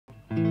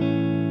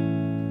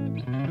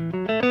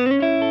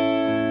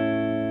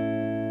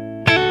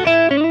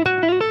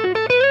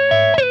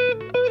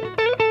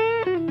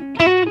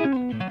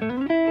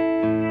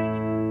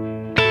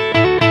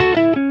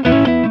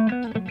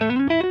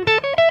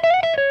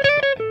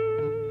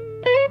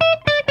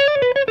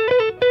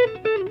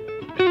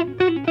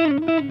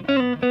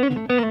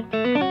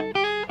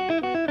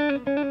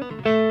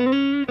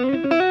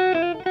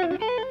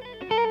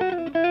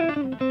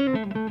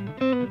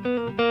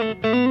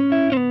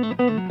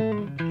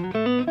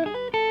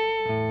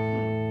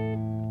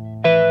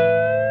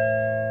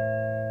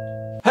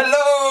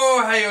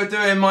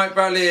Mike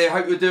Bradley here.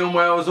 Hope you're doing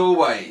well as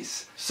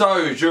always.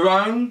 So,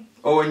 Jerome,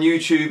 or on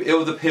YouTube,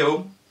 Ill the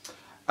Pill,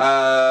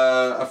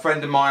 a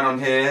friend of mine on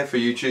here for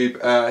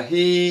YouTube,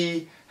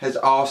 he has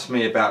asked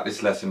me about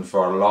this lesson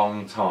for a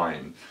long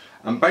time.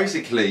 And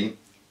basically,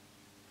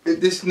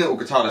 this little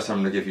guitar lesson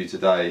I'm going to give you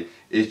today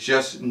is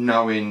just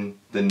knowing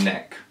the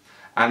neck.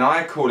 And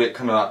I call it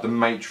kind of like the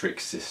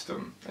matrix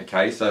system.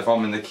 Okay, so if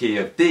I'm in the key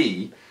of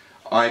D,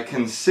 I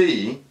can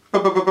see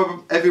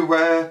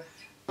everywhere.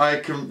 I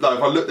can, like,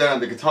 if I look down at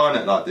the guitar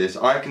neck like this,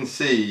 I can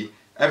see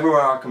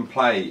everywhere I can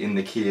play in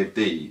the key of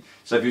D.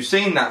 So if you've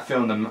seen that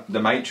film, The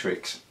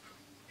Matrix,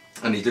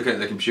 and he's looking at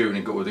the computer and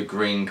he's got all the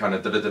green kind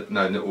of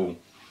little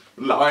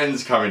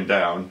lines coming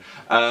down,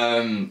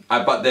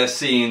 but they're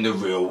seeing the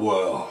real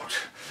world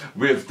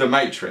with the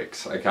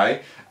Matrix,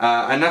 okay?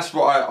 And that's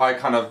what I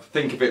kind of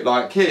think of it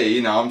like here,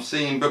 you know, I'm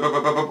seeing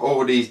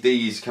all these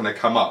D's kind of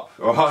come up,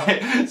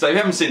 alright? So if you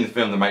haven't seen the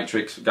film The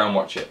Matrix, go and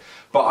watch it.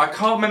 But I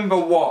can't remember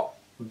what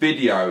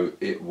video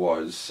it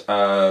was.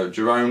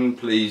 Jerome,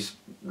 please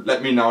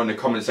let me know in the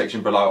comment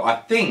section below. I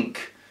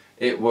think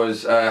it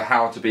was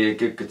how to be a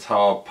good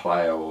guitar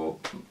player, or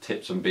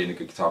tips on being a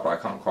good guitar player.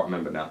 I can't quite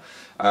remember now.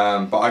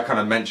 But I kind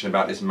of mentioned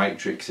about this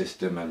matrix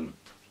system and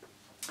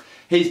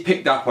he's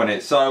picked up on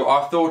it. So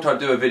I thought I'd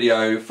do a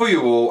video for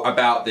you all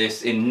about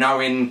this in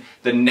knowing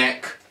the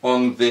neck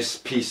on this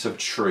piece of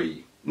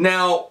tree.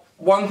 Now,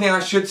 one thing I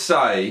should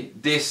say,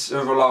 this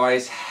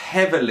relies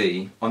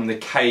heavily on the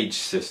cage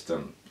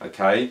system,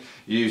 okay?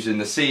 Using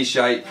the C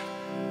shape,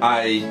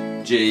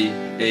 A, G,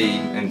 E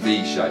and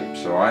D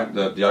shapes, alright?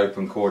 The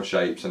open chord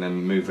shapes, and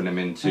then moving them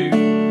into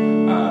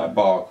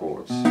bar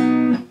chords,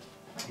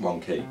 one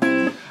key.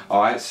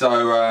 Alright,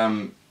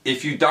 so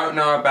if you don't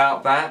know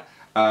about that,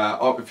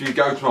 if you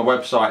go to my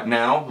website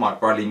now,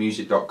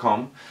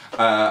 mikebradleymusic.com,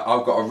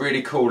 I've got a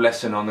really cool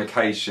lesson on the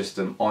cage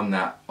system on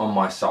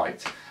my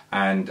site.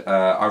 And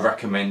I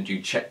recommend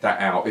you check that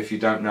out if you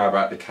don't know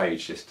about the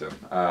cage system.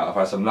 I've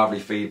had some lovely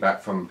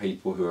feedback from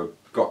people who have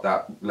got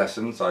that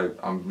lesson, so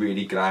I'm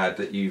really glad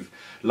that you've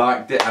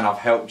liked it and I've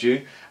helped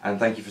you, and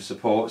thank you for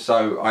support.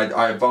 So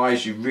I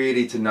advise you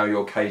really to know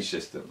your cage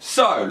system.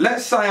 So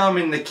let's say I'm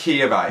in the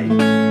key of A,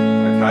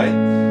 okay?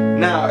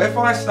 Now if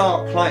I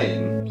start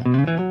playing,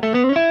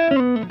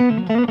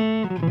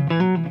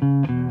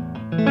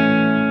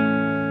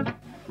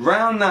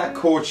 round that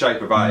chord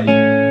shape of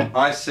A,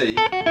 I see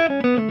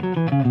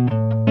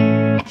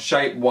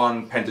shape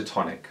 1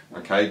 pentatonic,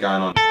 okay,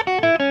 going on.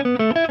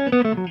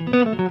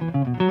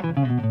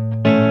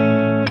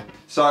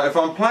 So if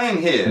I'm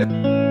playing here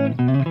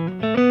and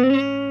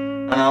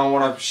I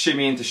want to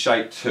shimmy into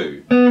shape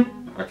 2,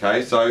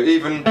 okay, so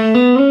even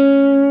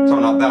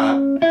something like that,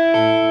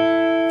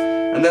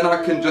 and then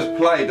I can just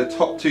play the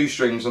top 2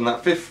 strings on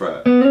that 5th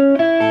fret.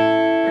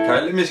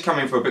 Okay, let me just come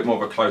in for a bit more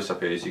of a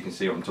close-up here so you can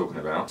see what I'm talking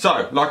about.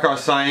 So, like I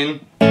was saying,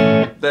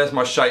 there's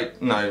my shape,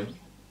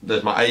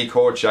 there's my A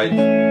chord shape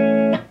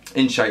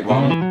in shape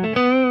 1.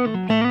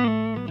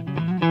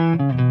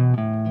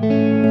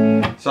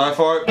 So if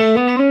I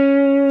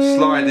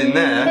slide in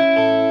there,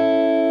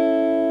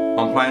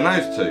 I'm playing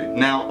those 2.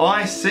 Now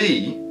I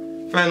see,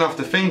 fair enough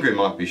the fingering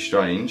might be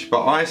strange,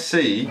 but I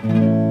see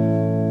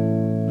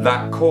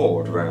that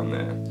chord around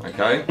there,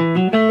 okay?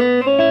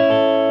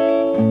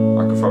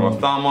 I could throw my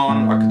thumb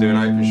on, I could do an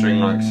open string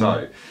like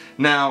so.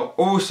 Now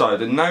also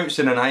the notes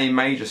in an A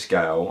major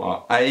scale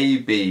are A,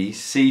 B,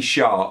 C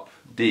sharp,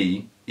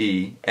 D,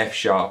 E, F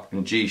sharp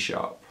and G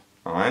sharp,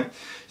 alright?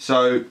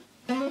 So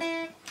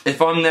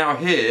if I'm now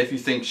here, if you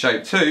think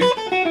shape 2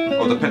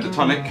 or the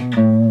pentatonic,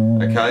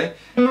 okay?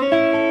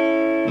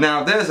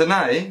 Now there's an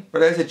A, but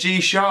there's a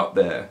G sharp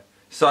there.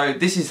 So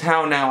this is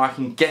how now I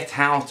can get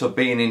out of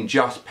being in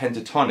just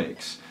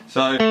pentatonics.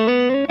 So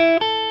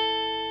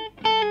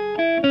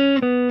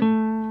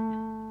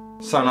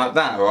something like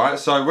that, alright?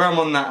 So where I'm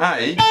on that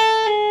A,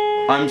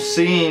 I'm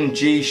seeing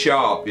G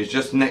sharp is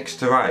just next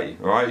to A,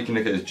 alright? You can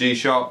look at it as G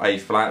sharp, A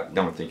flat,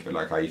 don't think of it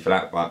like A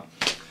flat, but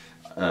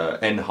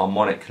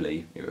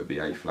enharmonically it would be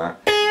A flat.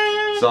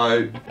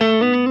 So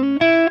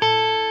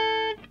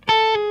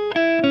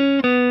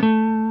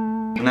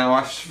now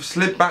I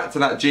slid back to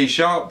that G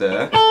sharp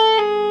there,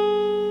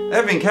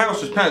 everything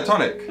else was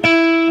pentatonic.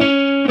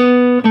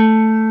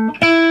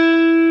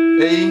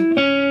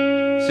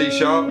 E, C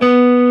sharp, B, A.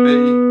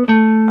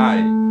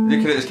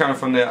 Look at it as coming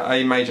from the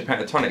A major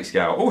pentatonic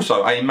scale.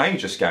 Also A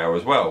major scale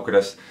as well,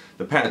 because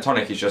the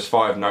pentatonic is just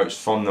 5 notes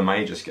from the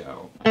major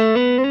scale.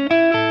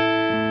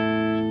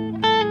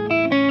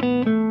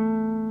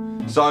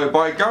 So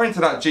by going to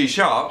that G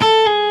sharp,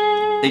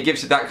 it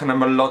gives it that kind of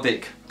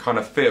melodic kind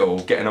of feel,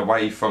 getting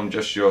away from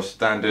just your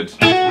standard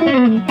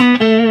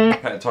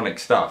pentatonic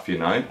stuff, you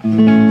know. So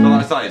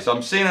like I say, so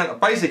I'm seeing,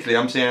 basically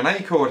I'm seeing an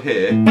A chord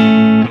here,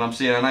 and I'm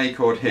seeing an A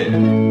chord here.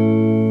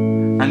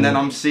 And then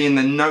I'm seeing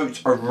the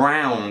note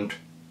around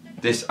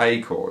this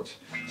A chord.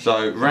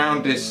 So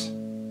round this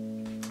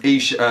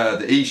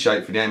the E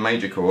shape for the A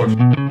major chord,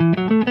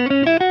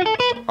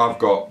 I've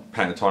got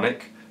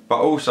pentatonic, but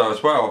also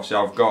as well, obviously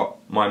I've got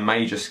my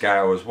major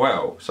scale as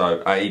well.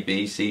 So A,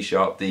 B, C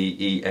sharp, D,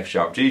 E, F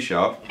sharp, G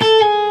sharp.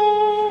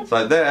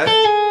 So there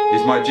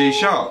is my G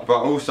sharp, but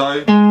also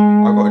I've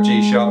got a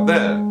G sharp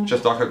there,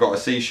 just like I've got a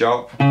C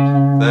sharp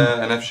there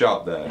and F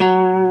sharp there.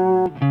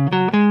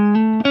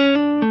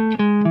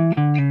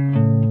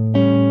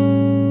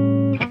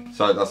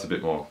 So that's a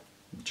bit more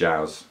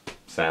jazz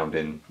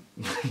sounding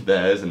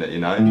there, isn't it, you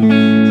know?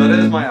 So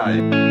there's my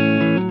A.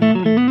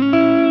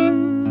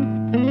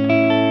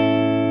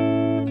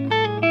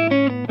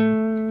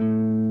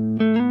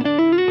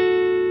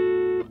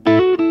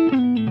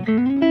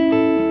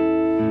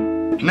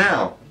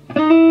 Now,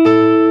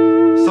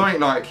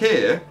 something like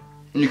here,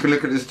 you can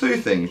look at there's two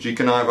things. You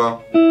can either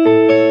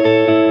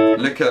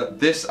look at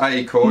this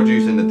A chord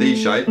using the D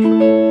shape,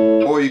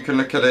 or you can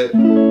look at it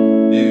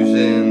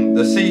using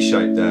the C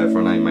shape there for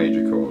an A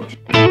major chord.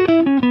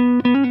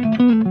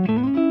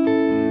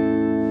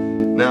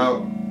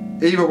 Now,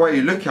 either way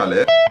you look at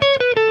it,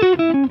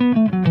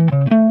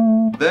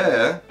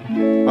 there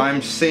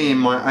I'm seeing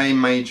my A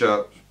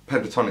major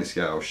pentatonic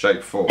scale,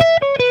 shape 4.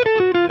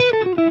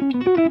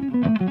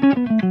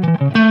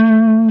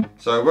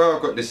 So where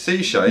I've got this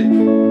C shape,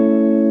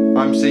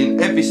 I'm seeing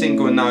every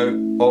single note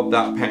of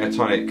that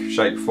pentatonic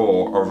shape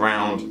 4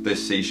 around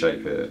this C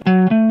shape here.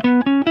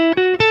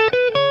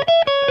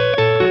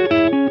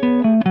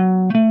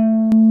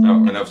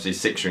 Oh, and obviously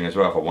 6 string as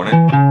well if I want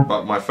it,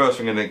 but my first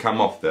string didn't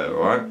come off there,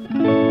 alright?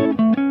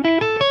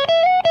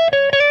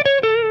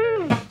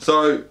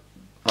 So,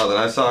 I don't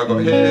know, so I've got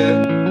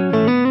here.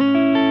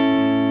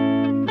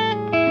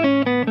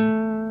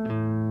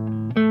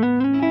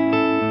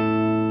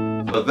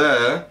 So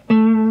there,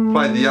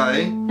 play the A,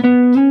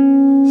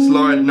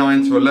 slide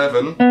 9 to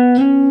 11,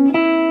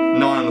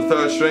 9 on the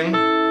 3rd string,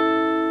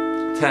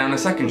 10 on the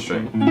 2nd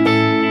string.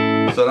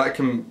 So that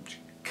can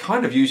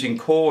kind of using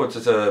chords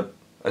as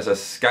a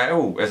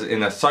scale, as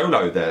in a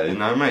solo there, you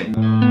know what I mean?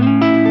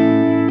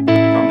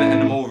 I'm letting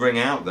them all ring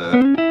out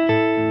there.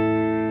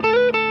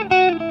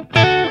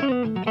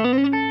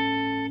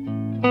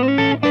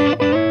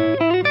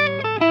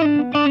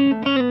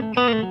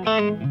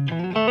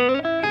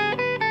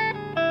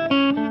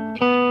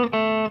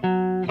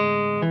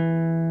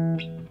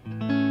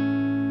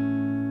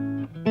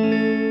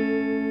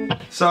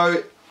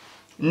 So,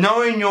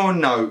 knowing your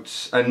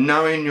notes and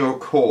knowing your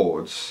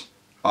chords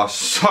are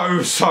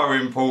so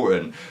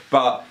important,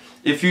 but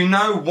if you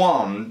know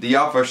one, the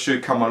other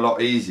should come a lot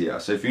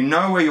easier. So if you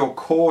know where your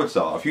chords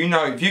are, if you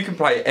can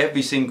play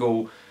every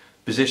single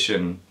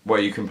position where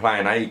you can play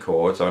an A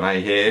chord, so an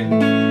A here,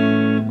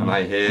 an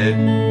A here,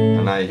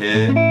 an A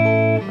here,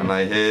 an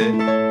A here,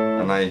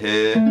 an A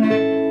here,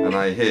 an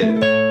A here.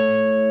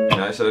 You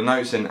know, so the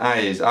notes in A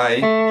is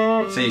A,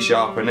 C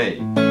sharp and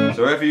E.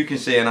 So wherever you can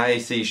see an A,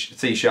 C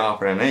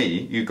sharp and an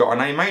E, you've got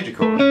an A major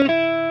chord.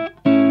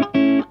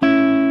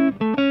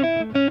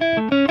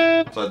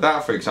 So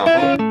that, for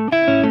example,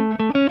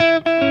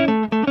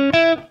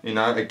 you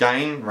know,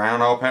 again,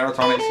 round our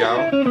pentatonic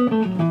scale.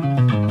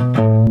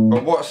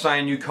 But what's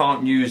saying you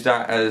can't use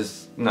that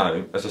as,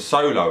 no, as a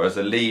solo, as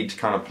a lead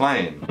kind of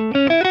playing?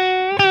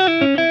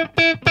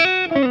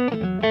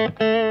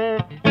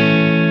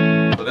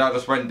 So that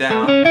just went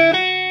down.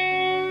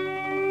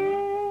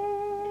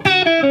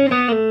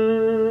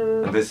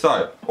 And this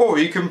so. Or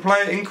you can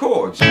play it in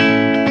chords. You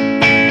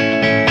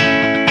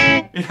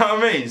know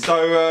what I mean?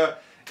 So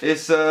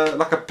it's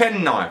like a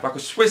penknife, like a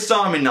Swiss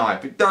Army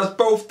knife. It does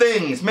both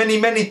things,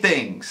 many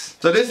things.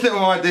 So this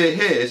little idea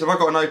here is if I've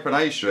got an open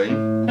A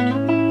string,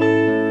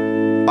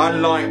 I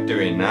like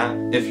doing that.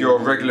 If you're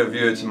a regular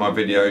viewer to my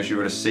videos, you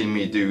would have seen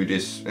me do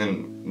this,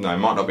 and no, it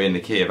might not be in the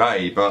key of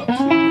A, but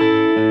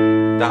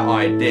that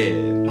idea.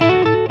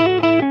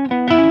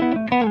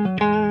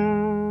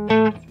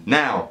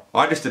 Now,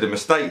 I just did a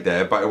mistake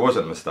there, but it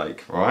wasn't a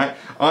mistake, right?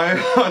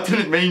 I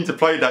didn't mean to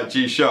play that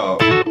G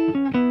sharp.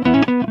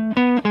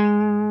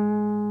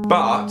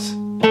 But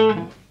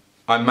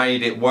I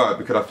made it work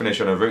because I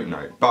finished on a root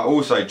note. But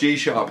also, G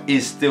sharp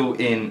is still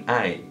in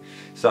A.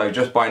 So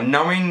just by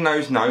knowing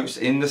those notes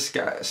in the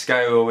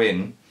scale you're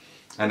in,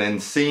 and then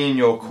seeing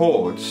your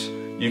chords,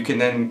 you can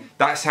then,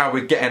 that's how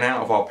we're getting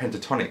out of our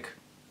pentatonic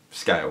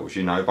scales,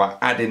 you know, by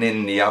adding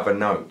in the other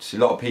notes. A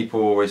lot of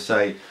people always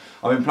say,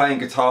 I've been playing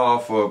guitar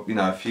for, you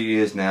know, a few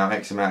years now,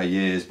 X amount of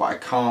years, but I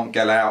can't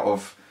get out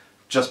of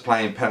just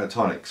playing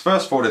pentatonics.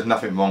 First of all, there's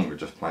nothing wrong with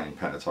just playing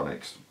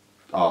pentatonics.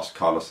 Ask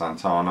Carlos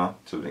Santana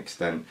to an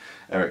extent,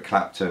 Eric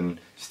Clapton,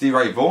 Stevie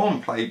Ray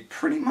Vaughan played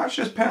pretty much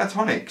just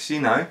pentatonics,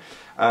 you know.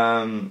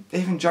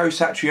 Even Joe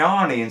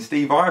Satriani and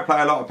Steve Vai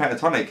play a lot of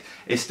pentatonic.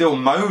 It's still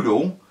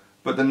modal,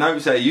 but the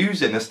notes they're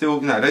using are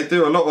still, you know, they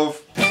do a lot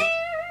of,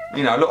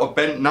 you know, a lot of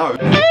bent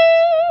notes.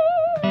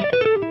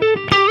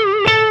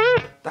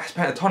 That's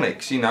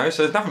pentatonics, you know,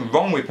 so there's nothing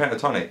wrong with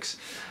pentatonics.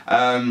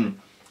 And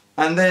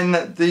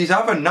then these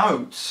other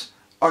notes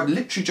are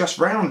literally just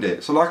round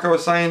it. So like I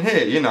was saying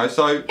here, you know,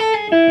 so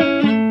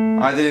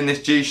I did in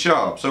this G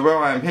sharp. So where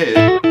I am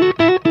here,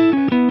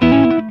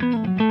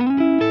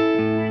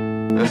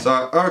 it's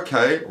like,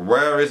 okay,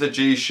 where is a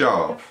G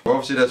sharp? Well,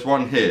 obviously there's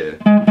one here,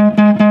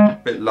 a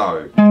bit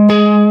low.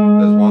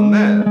 There's one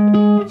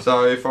there.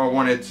 So if I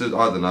wanted to,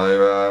 I don't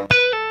know,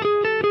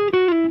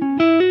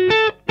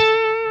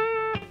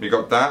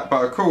 got that,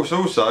 but of course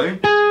also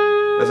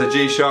there's a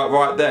G sharp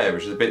right there,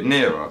 which is a bit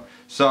nearer.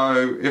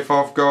 So if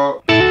I've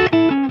got,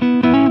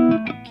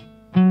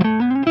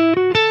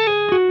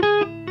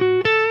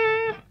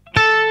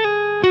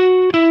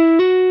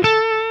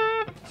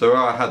 so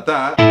I had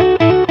that,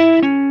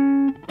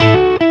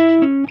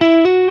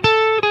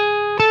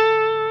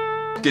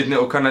 good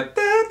little kind of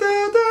da,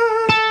 da,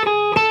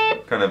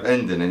 da, kind of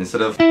ending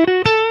instead of.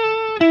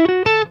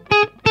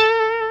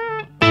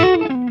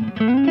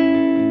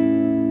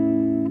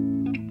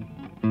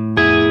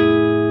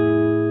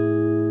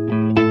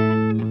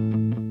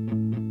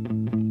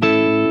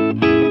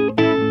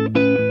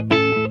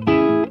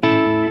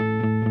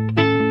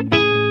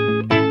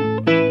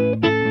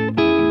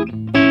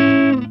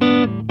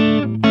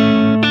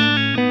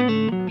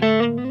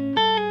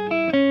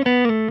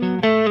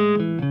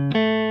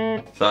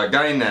 So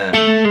again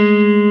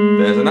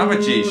there's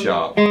another G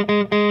sharp.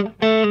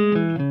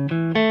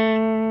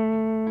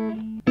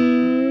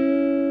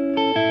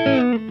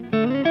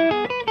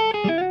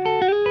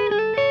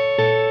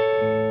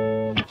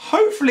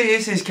 Hopefully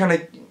this is kind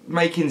of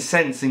making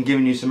sense and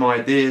giving you some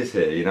ideas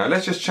here, you know.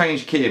 Let's just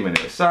change key a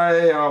minute.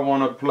 Say I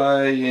want to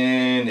play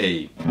in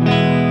E.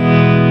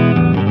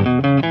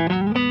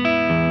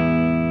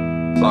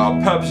 So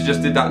I purposely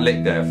just did that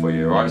lick there for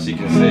you, right? So you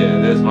can see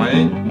it. There's my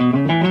E.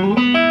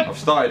 I've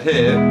started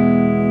here,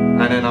 and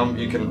then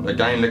you can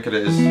again look at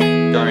it as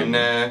going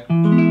there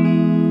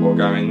or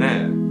going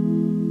there,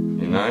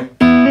 you know.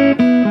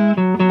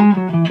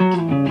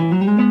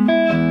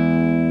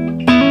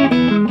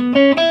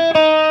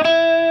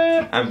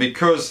 And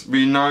because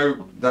we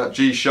know that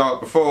G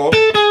sharp before,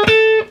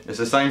 it's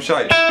the same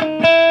shape.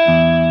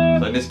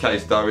 So in this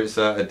case though, it's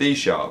a D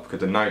sharp, because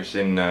the notes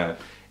in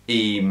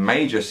E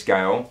major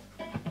scale,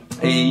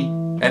 E,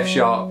 F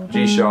sharp,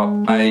 G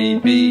sharp, A,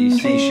 B,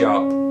 C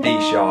sharp, D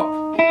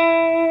sharp,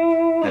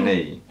 and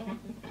E.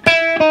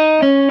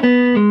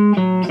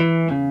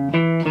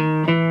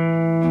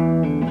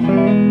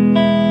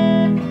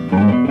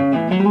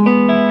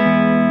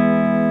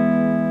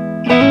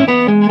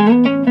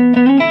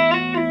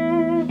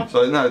 So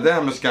no, there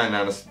I'm just going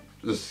down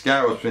the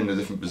scales between the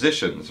different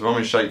positions. If I'm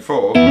in shape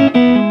 4,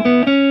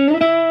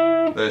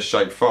 there's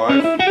shape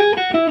 5.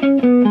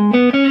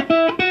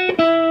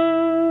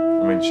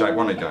 I'm in shape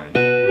 1 again.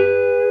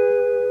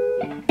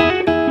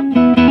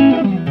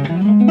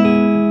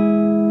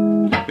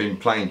 I've been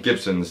playing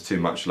Gibsons too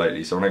much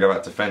lately, so when I go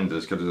back to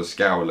Fenders, because of the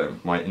scale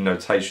length, my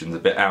notation's a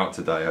bit out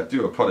today. I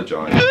do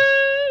apologise.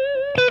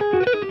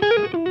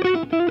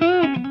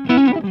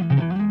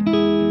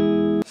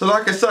 So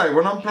like I say,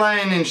 when I'm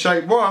playing in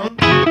shape 1,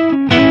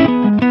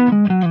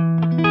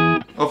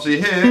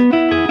 obviously here,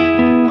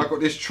 I've got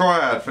this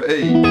triad for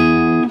E.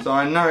 So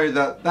I know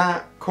that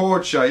that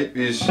chord shape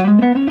is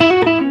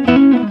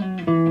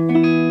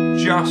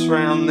just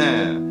round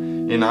there,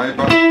 you know,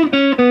 but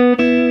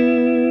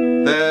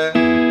there,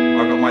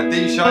 I've got my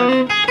D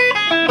shape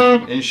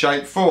in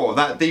shape 4.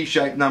 That D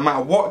shape, no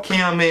matter what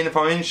key I'm in, if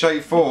I'm in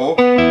shape 4,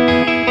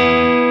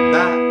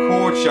 that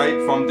chord shape,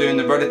 if I'm doing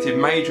the relative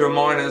major or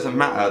minor, doesn't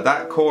matter,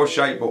 that chord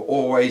shape will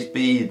always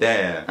be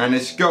there. And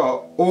it's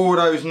got, all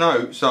those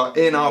notes are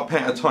in our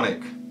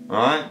pentatonic,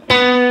 alright? So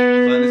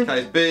in this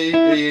case, B,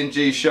 E and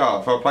G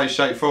sharp. If I play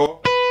shape 4,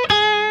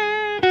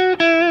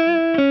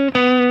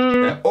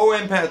 they're all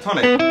in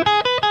pentatonic.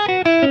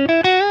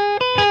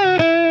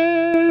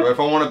 So if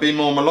I want to be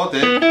more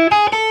melodic,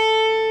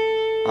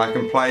 I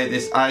can play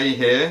this A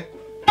here,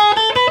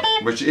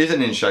 which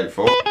isn't in shape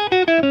 4.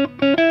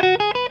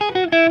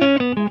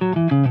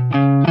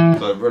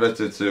 So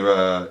relative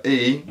to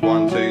E,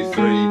 1, 2, 3,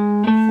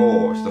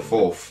 4. It's the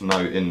 4th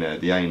note in there,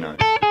 the A note.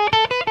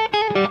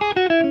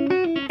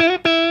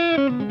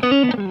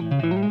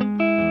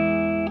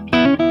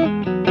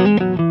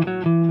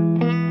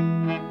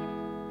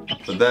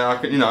 So there I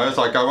can, you know, as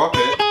I go up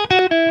it,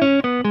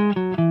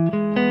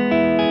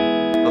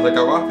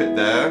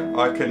 there,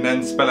 I can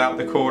then spell out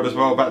the chord as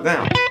well back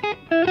down.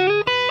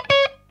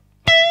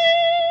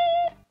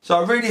 So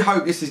I really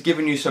hope this has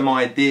given you some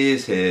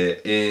ideas here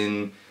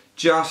in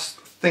just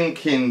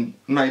thinking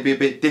maybe a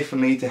bit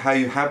differently to how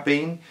you have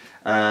been.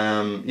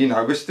 You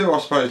know, we're still, I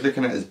suppose,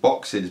 looking at it as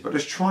boxes, but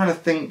just trying to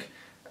think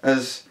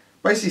as,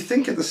 basically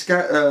think at the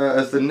scale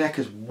as the neck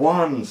as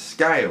one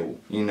scale,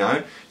 you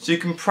know, so you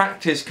can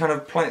practice kind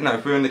of playing. No,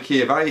 if we're in the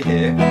key of A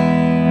here,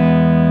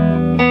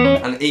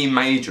 and E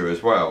major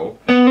as well.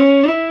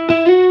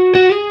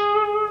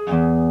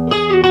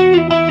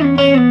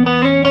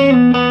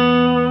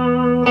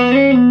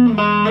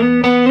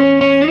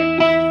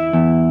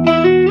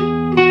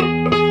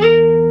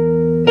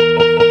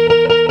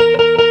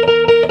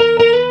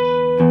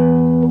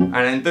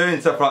 And then doing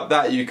stuff like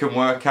that, you can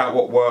work out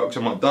what works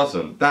and what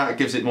doesn't. That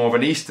gives it more of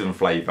an Eastern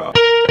flavour.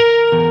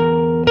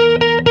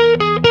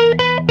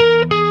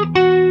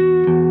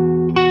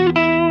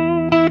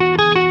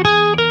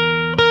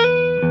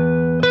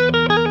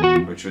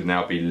 Which would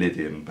now be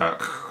Lydian, but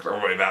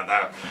don't worry about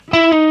that.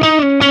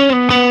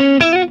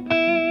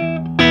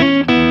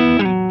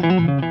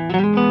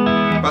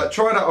 But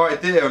try that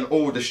idea on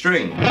all the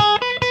strings.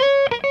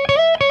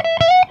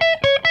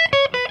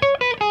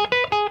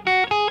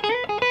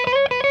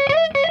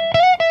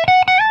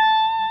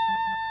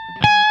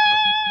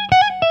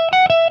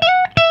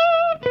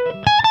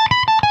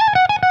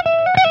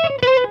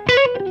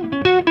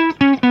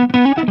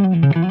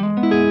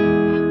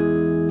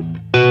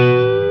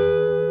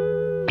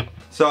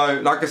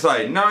 like I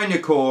say, knowing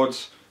your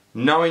chords,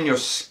 knowing your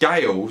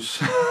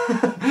scales,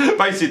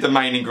 basically the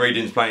main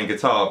ingredients playing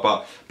guitar,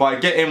 but by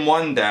getting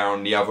one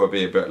down, the other will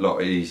be a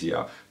lot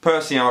easier.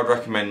 Personally, I would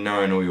recommend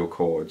knowing all your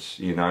chords,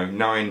 you know,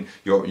 knowing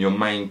your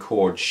main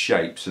chord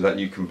shape so that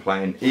you can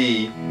play an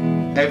E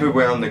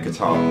everywhere on the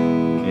guitar.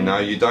 You know,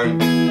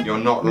 you're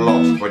not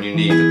lost when you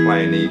need to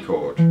play an E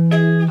chord.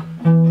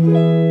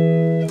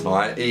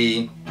 Alright,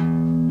 E,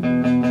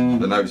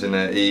 the notes in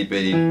there, E,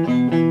 B,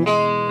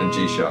 and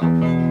G sharp.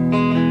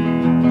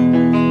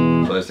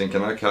 So I was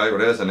thinking, okay, well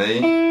there's an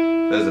E,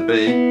 there's a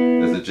B,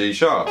 there's a G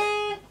sharp.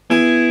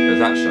 There's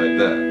that shape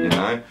there, you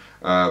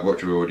know,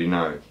 which we already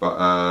know. But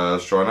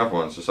let's try another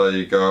one. So say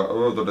you go,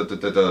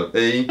 oh,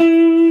 E,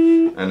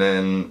 and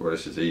then, well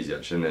this is easy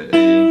actually, isn't it?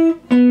 E.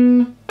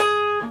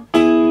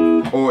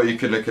 Or you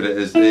could look at it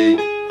as E,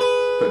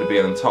 put the B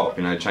on top,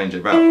 you know, change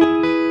it about.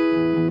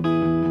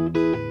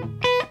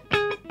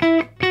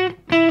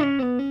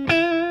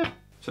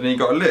 So then you've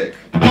got a lick.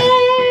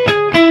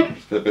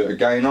 Put a bit of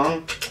gain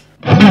on.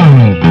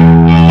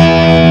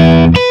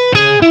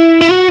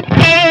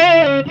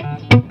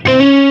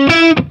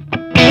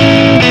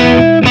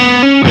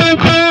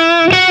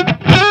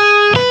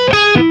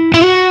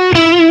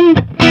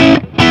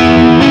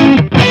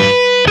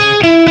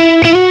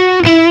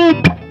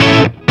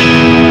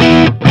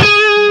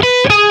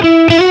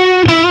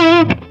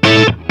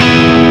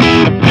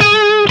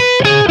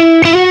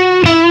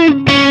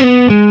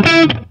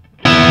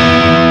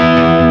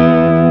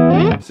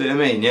 See what I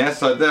mean, yeah?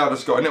 So there I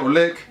just got a little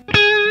lick.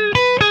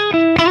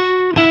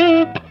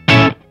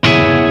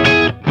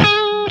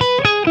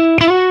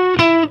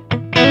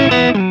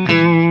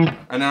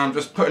 And then I'm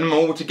just putting them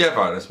all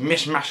together, just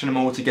mishmashing them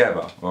all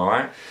together,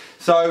 alright?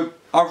 So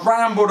I've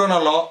rambled on a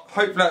lot,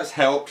 hopefully that's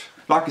helped.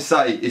 Like I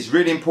say, it's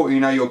really important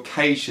you know your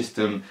cage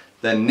system,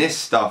 then this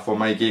stuff will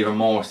make even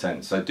more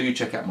sense. So do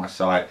check out my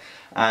site.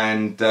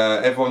 And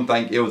everyone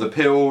thank Ill the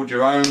Pill,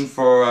 Jerome,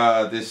 for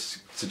this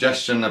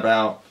suggestion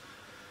about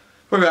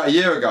a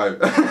year ago.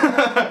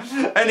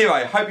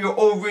 Anyway, hope you're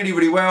all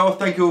really well.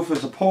 Thank you all for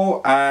the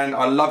support, and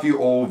I love you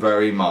all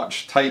very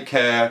much. Take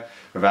care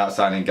without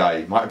sounding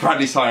gay. Mike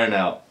Bradley signing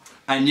out.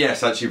 And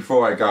yes, actually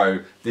before I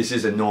go, this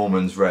is a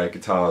Norman's Rare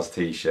Guitars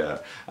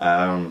t-shirt.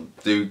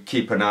 Do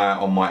keep an eye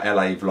on my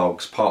LA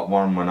vlogs. Part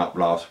 1 went up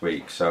last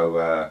week,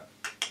 so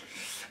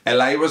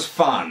LA was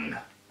fun.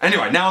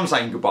 Anyway, now I'm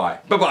saying goodbye.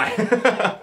 Bye bye.